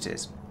don't know what it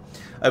is.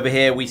 Over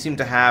here we seem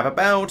to have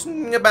about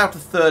a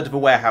third of a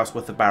warehouse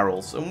worth of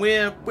barrels, and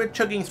we're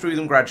chugging through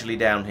them gradually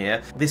down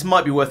here. This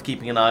might be worth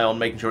keeping an eye on,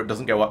 making sure it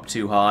doesn't go up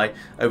too high.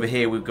 Over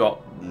here we've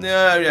got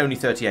only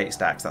 38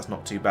 stacks. That's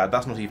not too bad.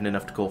 That's not even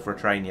enough to call for a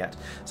train yet.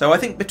 So I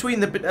think between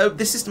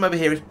this system over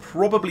here is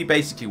probably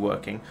basically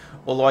working,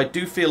 although I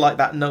do feel like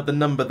that the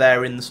number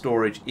there in the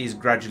storage is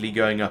gradually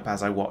going up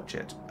as I watch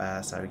it.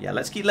 So yeah,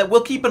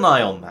 we'll keep an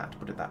eye on that,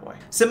 put it that way.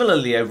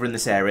 Similarly over in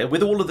this area,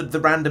 with all of the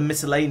random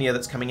miscellanea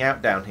that's coming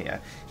out down here,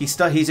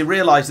 he's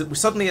realised that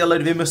suddenly a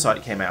load of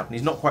imersite came out, and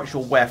he's not quite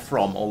sure where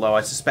from, although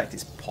I suspect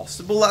it's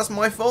possible that's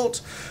my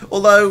fault.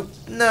 Although,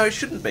 no, it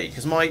shouldn't be,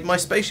 because my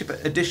spaceship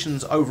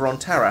additions over on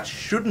Taras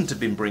shouldn't have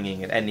been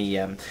bringing any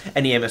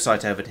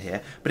imersite over to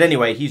here. But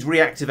anyway, he's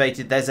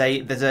reactivated.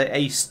 There's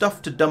a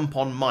stuff to dump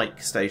on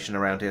Mike station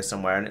around here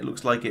somewhere, and it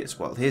looks like it's,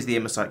 well, here's the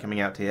imersite coming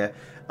out here.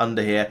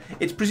 Under here,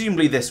 it's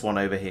presumably this one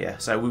over here.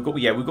 So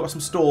we've got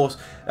some stores,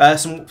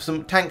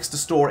 some tanks to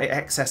store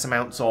excess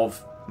amounts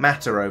of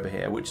matter over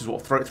here, which is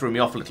what threw me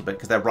off a little bit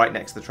because they're right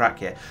next to the track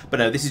here. But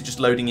no, this is just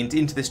loading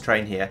into this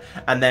train here,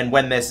 and then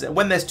when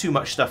there's too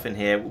much stuff in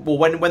here, well,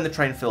 when the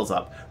train fills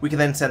up, we can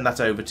then send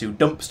that over to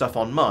dump stuff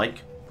on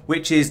Mike,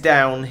 which is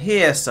down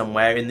here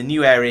somewhere in the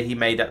new area he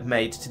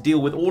made to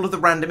deal with all of the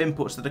random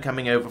inputs that are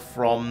coming over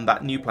from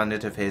that new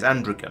planet of his,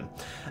 Androgen.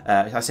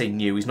 I say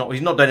new, he's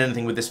not done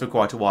anything with this for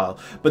quite a while.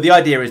 But the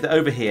idea is that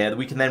over here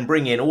we can then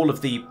bring in all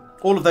of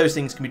those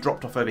things can be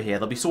dropped off over here.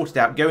 They'll be sorted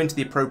out, go into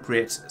the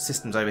appropriate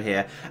systems over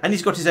here, and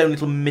he's got his own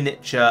little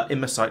miniature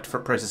imersite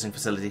processing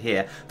facility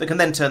here that can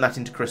then turn that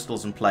into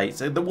crystals and plates.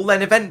 So that will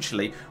then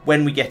eventually,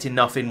 when we get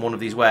enough in one of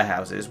these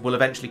warehouses, we'll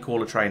eventually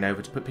call a train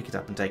over to pick it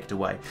up and take it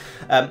away.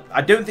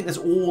 I don't think there's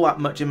all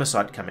that much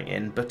imersite coming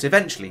in, but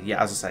eventually,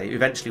 yeah, as I say,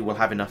 eventually we'll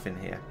have enough in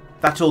here.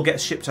 That all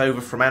gets shipped over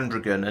from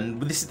Androgen,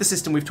 and this is the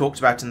system we've talked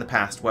about in the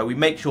past, where we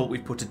make sure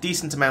we've put a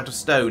decent amount of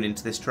stone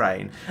into this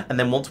train, and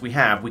then once we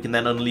have, we can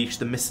then unleash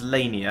the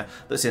miscellanea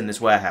that's in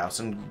this warehouse.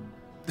 And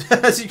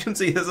as you can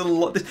see, there's a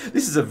lot.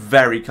 This is a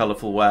very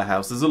colourful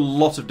warehouse. There's a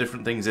lot of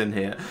different things in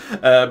here.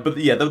 But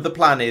yeah, the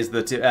plan is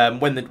that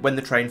when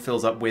the train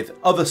fills up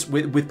with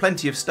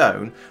plenty of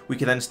stone, we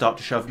can then start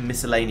to shove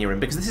miscellanea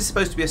in, because this is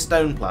supposed to be a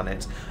stone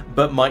planet.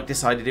 But Mike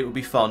decided it would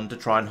be fun to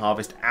try and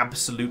harvest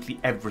absolutely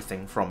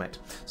everything from it.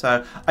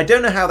 So I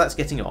don't know how that's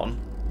getting on.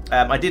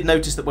 I did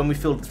notice that when we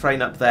filled the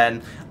train up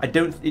then, it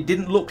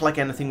didn't look like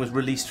anything was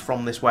released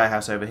from this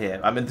warehouse over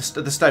here. I mean, the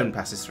stone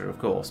passes through, of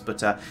course,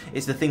 but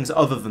it's the things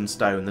other than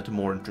stone that are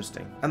more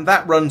interesting. And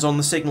that runs on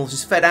the signal that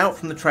is fed out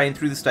from the train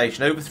through the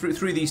station,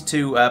 through these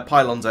two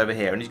pylons over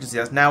here. And you can see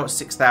that's now at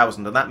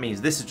 6,000, and that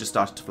means this has just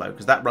started to flow,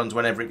 because that runs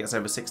whenever it gets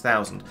over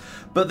 6,000.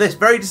 But this,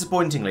 very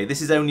disappointingly,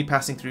 this is only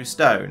passing through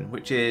stone,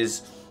 which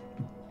is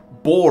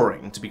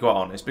boring, to be quite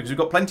honest, because we've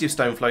got plenty of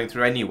stone flowing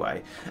through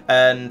anyway.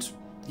 And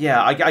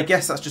yeah, I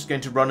guess that's just going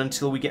to run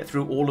until we get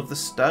through all of the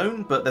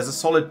stone, but there's a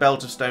solid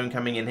belt of stone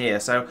coming in here,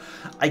 so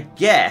I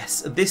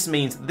guess this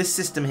means that this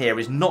system here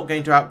is not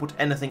going to output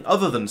anything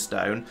other than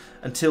stone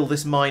until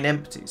this mine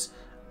empties.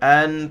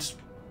 And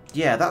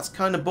yeah, that's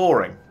kind of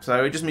boring.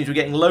 So it just means we're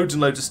getting loads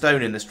and loads of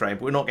stone in this train,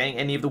 but we're not getting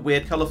any of the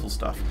weird colourful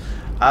stuff.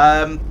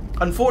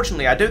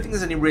 Unfortunately, I don't think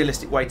there's any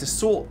realistic way to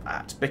sort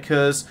that,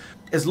 because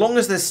as long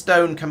as there's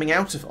stone coming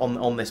out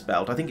on this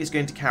belt, I think it's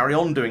going to carry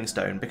on doing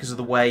stone because of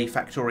the way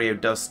Factorio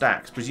does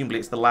stacks. Presumably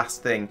it's the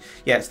last thing.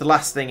 Yeah, it's the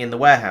last thing in the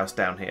warehouse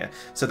down here.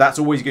 So that's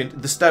always going to,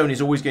 the stone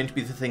is always going to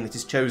be the thing that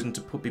is chosen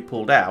to be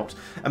pulled out.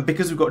 And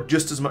because we've got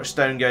just as much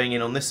stone going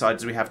in on this side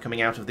as we have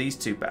coming out of these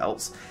two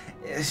belts,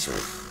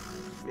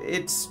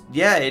 it's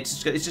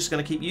just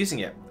going to keep using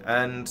it,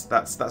 and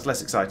that's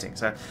less exciting.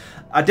 So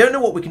I don't know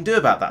what we can do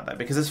about that though,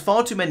 because there's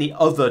far too many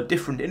other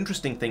different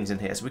interesting things in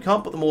here, so we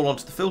can't put them all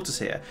onto the filters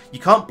here. You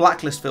can't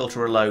blacklist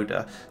filter a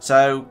loader,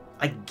 so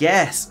I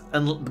guess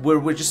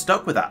we're just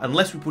stuck with that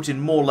unless we put in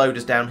more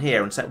loaders down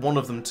here and set one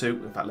of them to.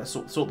 In fact, let's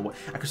sort the.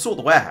 I could sort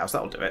the warehouse.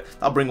 That'll do it.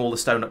 That'll bring all the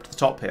stone up to the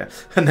top here,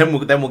 and then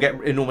we'll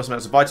get enormous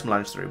amounts of vitamin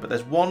lounge through. But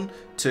there's 1,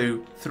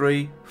 2,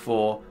 3,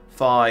 4,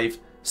 5.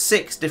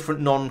 6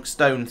 different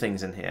non-stone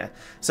things in here.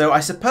 So I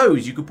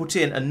suppose you could put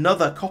in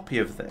another copy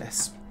of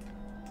this,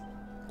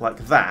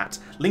 like that,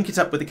 link it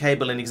up with the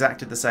cable in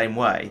exactly the same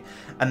way,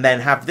 and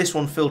then have this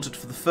one filtered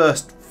for the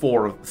first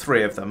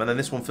 3 of them, and then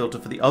this one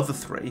filtered for the other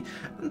 3.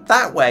 And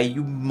that way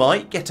you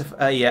might get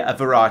a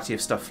variety of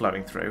stuff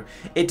flowing through.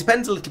 It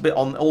depends a little bit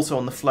also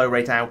on the flow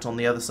rate out on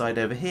the other side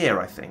over here,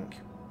 I think.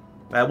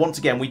 Once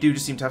again, we do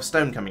just seem to have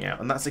stone coming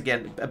out, and that's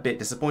again a bit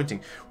disappointing.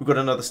 We've got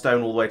another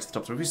stone all the way to the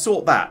top, so if we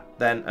sort that,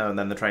 then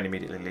the train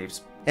immediately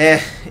leaves.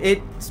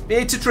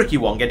 It's a tricky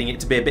one, getting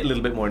it to be a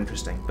little bit more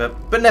interesting,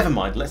 but never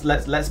mind.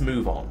 Let's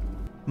move on.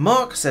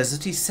 Marc says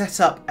that he's set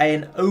up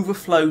an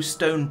overflow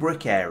stone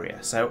brick area.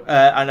 So,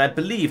 and I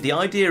believe the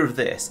idea of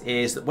this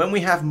is that when we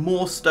have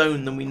more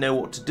stone than we know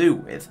what to do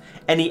with,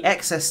 any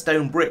excess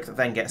stone brick that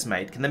then gets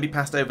made can then be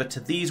passed over to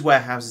these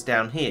warehouses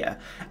down here,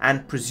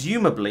 and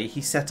presumably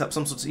he's set up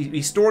some sort of,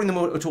 he's storing them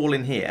all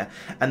in here,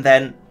 and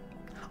then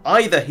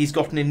either he's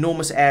got an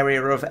enormous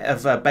area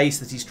of a base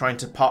that he's trying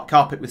to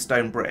carpet with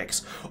stone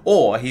bricks,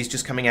 or he's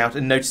just coming out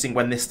and noticing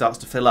when this starts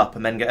to fill up,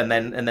 and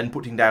then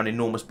putting down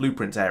enormous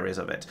blueprints areas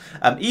of it.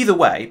 Either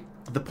way,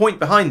 the point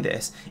behind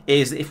this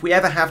is if we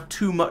ever have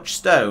too much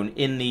stone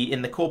in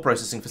the core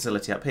processing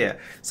facility up here,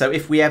 so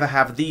if we ever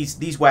have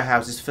these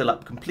warehouses fill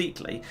up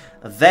completely,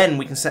 then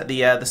we can set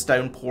the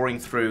stone pouring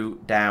through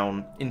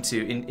down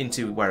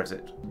into where is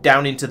it?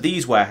 Down into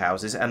these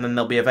warehouses, and then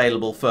they'll be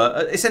available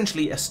for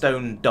essentially a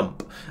stone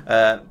dump.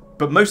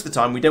 But most of the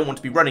time we don't want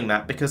to be running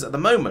that because at the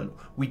moment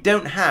we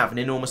don't have an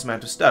enormous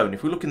amount of stone.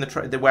 If we look in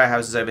the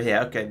warehouses over here,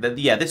 okay,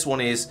 yeah, this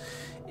one is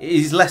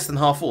less than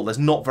half full. There's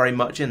not very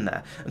much in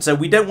there. And so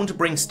we don't want to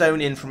bring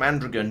stone in from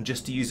Andragon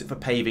just to use it for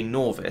paving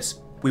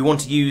Norvis. We want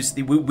to use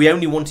we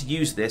only want to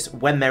use this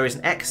when there is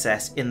an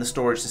excess in the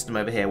storage system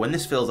over here. When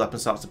this fills up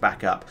and starts to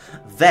back up,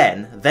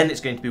 then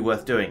it's going to be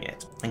worth doing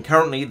it. And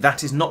currently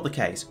that is not the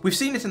case. We've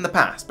seen it in the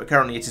past, but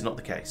currently it is not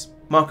the case.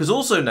 Marc has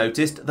also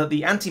noticed that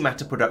the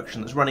antimatter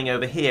production that's running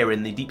over here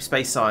in the deep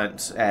space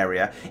science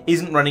area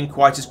isn't running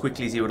quite as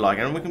quickly as he would like,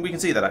 and we can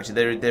see that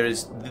actually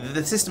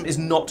the system is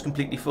not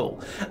completely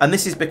full, and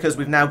this is because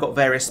we've now got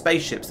various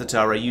spaceships that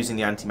are using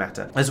the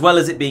antimatter, as well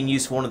as it being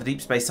used for one of the deep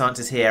space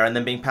sciences here, and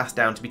then being passed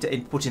down to be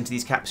put into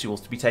these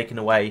capsules to be taken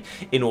away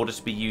in order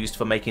to be used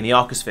for making the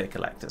Arcosphere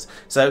collectors.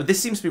 So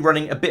this seems to be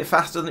running a bit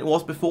faster than it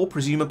was before,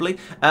 presumably.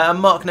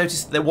 Marc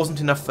noticed that there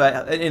wasn't enough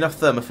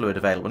thermofluid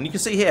available, and you can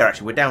see here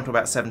actually we're down to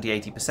about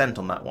 70–80%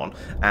 on that one,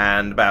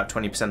 and about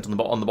 20%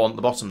 on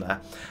the bottom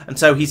there. And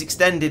so he's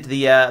extended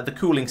the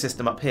cooling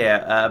system up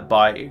here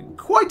by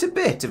quite a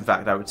bit, in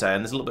fact, I would say.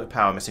 And there's a little bit of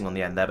power missing on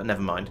the end there, but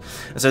never mind.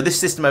 And so this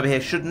system over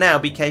here should now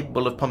be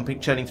capable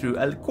of churning through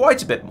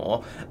quite a bit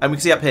more. And we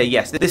can see up here,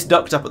 yes, this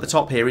duct up at the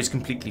top here is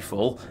completely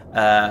full.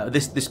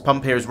 This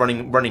pump here is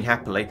running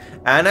happily,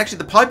 and actually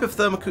the pipe of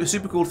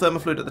supercooled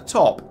thermofluid at the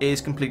top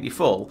is completely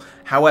full.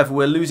 However,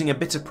 we're losing a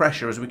bit of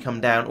pressure as we come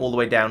down all the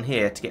way down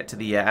here to get to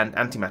the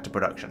antimatter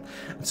production.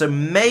 So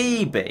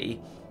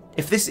maybe,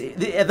 if this,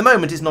 at the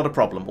moment, is not a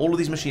problem. All of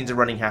these machines are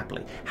running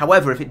happily.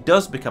 However, if it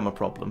does become a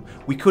problem,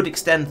 we could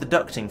extend the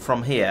ducting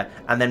from here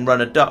and then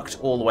run a duct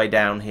all the way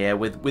down here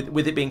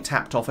with it being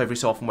tapped off every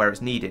so often where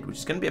it's needed, which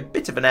is going to be a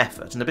bit of an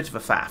effort and a bit of a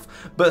faff,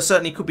 but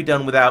certainly could be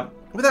done without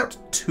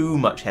too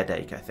much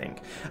headache, I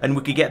think. And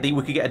we could get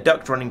a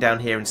duct running down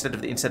here instead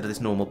of this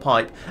normal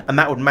pipe, and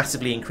that would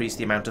massively increase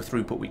the amount of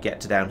throughput we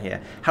get to down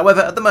here. However,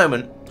 at the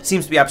moment, it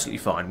seems to be absolutely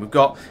fine. We've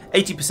got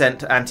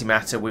 80%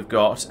 antimatter, we've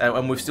got,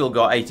 and we've still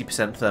got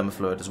 80%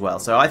 thermofluid as well.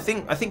 So I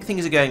think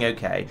things are going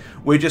okay.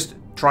 We're just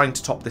trying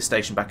to top this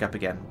station back up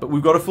again. But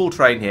we've got a full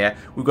train here.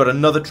 We've got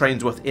another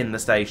train's worth in the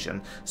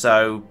station.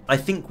 So I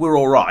think we're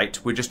all right.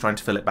 We're just trying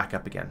to fill it back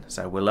up again.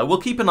 So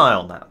we'll keep an eye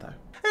on that though.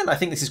 And I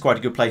think this is quite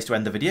a good place to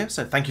end the video,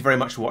 so thank you very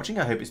much for watching.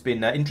 I hope it's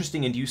been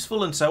interesting and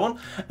useful and so on.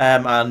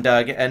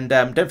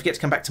 Don't forget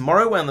to come back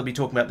tomorrow when they'll be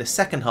talking about the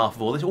second half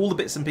of all this, all the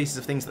bits and pieces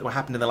of things that were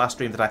happened in the last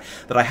stream that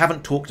I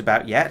haven't talked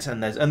about yet,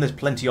 and there's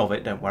plenty of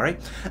it, don't worry.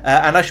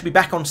 And I should be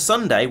back on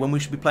Sunday when we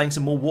should be playing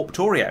some more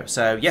Warptorio.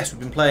 So yes,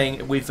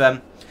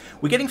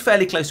 we're getting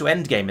fairly close to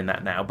endgame in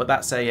that now, but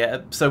that's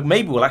so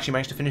maybe we'll actually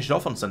manage to finish it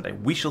off on Sunday.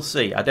 We shall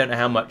see. I don't know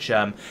how much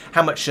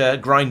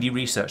grindy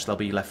research there'll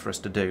be left for us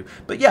to do,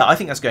 but yeah, I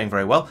think that's going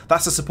very well.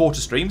 That's a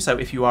supporter stream, so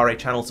if you are a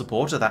channel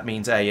supporter, that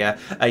means a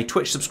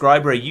Twitch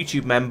subscriber, a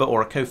YouTube member,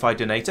 or a Ko-Fi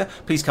donator,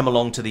 please come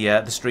along to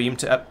the stream.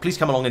 Please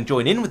come along and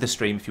join in with the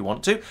stream if you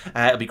want to.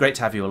 It'll be great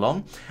to have you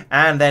along.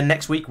 And then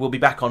next week we'll be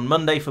back on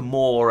Monday for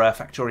more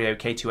Factorio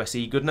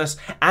K2SE goodness,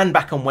 and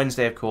back on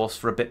Wednesday, of course,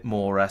 for a bit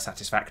more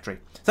Satisfactory.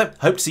 So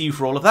hope to see you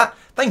for all of that.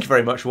 Thank you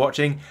very much for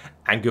watching,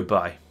 and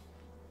goodbye.